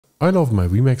I love my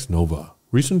Wemax Nova.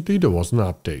 Recently there was an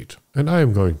update, and I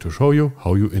am going to show you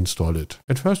how you install it.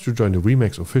 At first you join the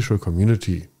Wemax official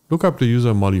community. Look up the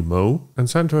user Molly Mo and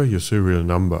send her your serial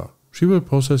number. She will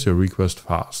process your request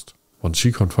fast. Once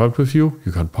she confirmed with you,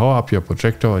 you can power up your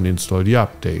projector and install the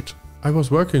update. I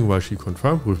was working while she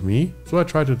confirmed with me, so I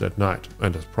tried it at night,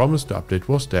 and as promised the update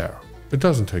was there. It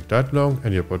doesn't take that long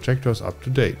and your projector is up to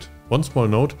date. One small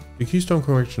note, the keystone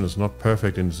correction is not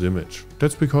perfect in this image.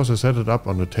 That's because I set it up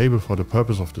on the table for the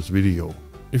purpose of this video.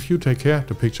 If you take care,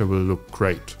 the picture will look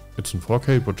great. It's an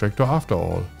 4K projector after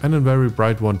all, and a very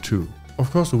bright one too.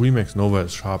 Of course the Wemax Nova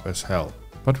is sharp as hell.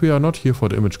 But we are not here for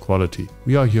the image quality,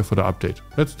 we are here for the update.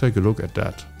 Let's take a look at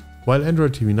that. While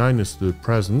Android TV 9 is still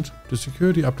present, the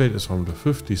security update is from the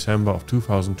 5th December of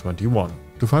 2021.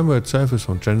 The firmware itself is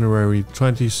from January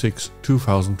 26,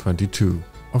 2022.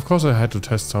 Of course I had to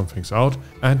test some things out,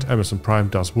 and Amazon Prime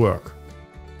does work.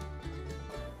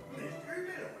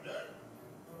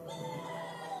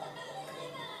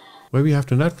 Where we have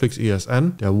the Netflix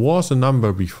ESN, there was a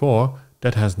number before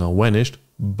that has now vanished,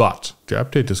 but the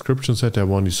update description said there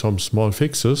were only some small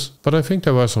fixes, but I think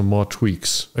there were some more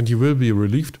tweaks, and you will be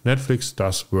relieved Netflix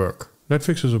does work.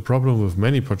 Netflix is a problem with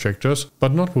many projectors,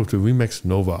 but not with the Wemax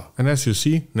Nova, and as you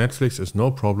see, Netflix is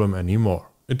no problem anymore.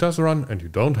 It does run and you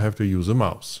don't have to use a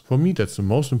mouse. For me that's the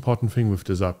most important thing with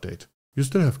this update. You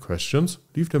still have questions?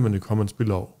 Leave them in the comments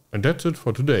below. And that's it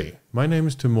for today. My name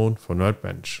is Timon for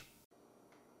Nerdbench.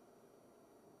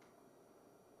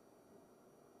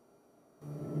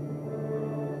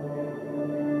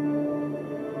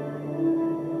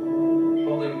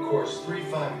 Holding course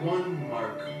 351,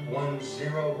 mark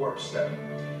 10 warp step.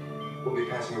 We'll be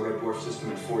passing a red dwarf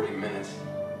system in 40 minutes.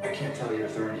 I can't tell you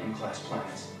if there are any in-class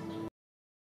planets.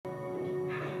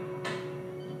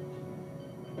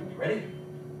 Ready?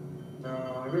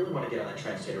 No, I really want to get on that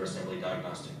translator assembly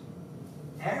diagnostic.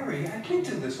 Harry, I can't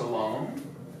do this alone.